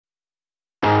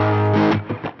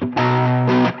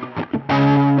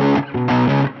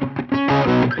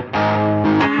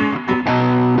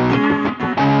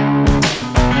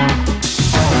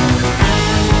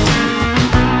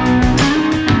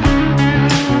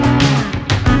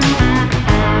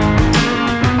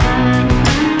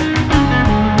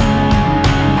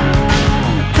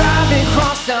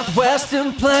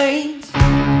western plains.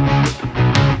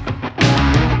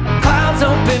 Clouds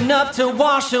open up to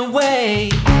wash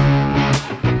away.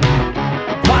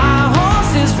 Wild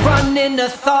horses running, a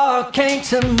thought came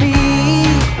to me.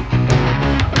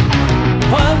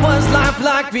 What was life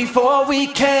like before we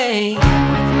came?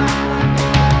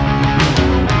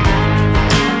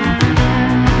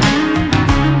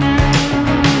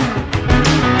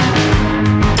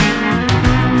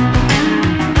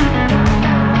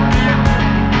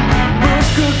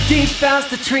 Deep as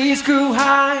the trees grew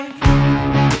high,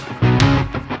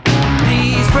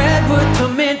 these redwoods were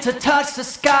meant to touch the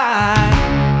sky.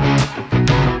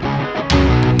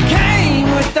 Came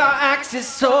with our axes,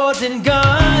 swords and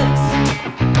guns.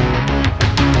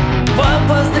 What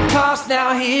was the cost?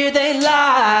 Now here they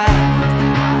lie.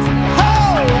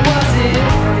 Oh, was it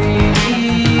free?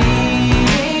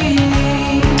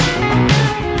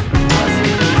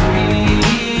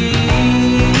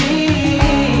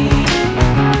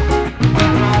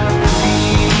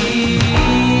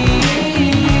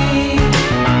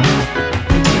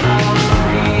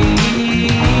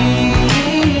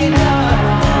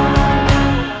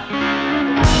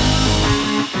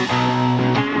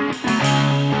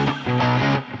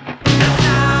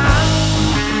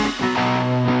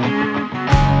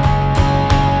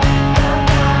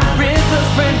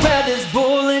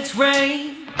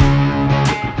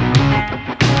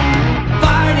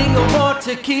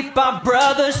 To keep our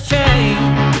brothers chained.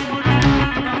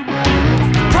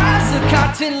 Price of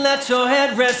cotton, let your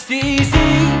head rest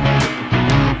easy,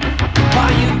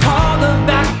 while you call the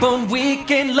backbone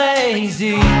weak and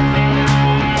lazy.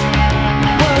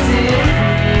 Was it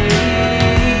free?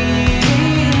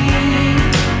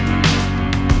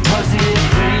 Was it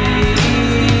free?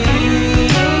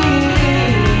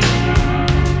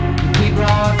 We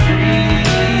brought free.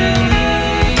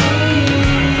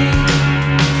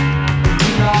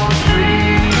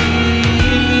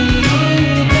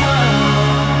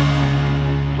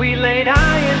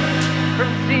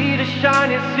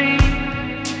 Shining sea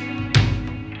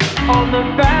on the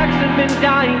backs and been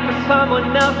dying for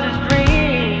someone else's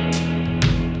dream.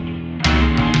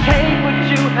 Take what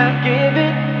you have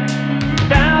given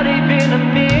without even a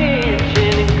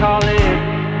mention and call it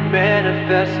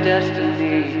manifest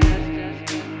destiny.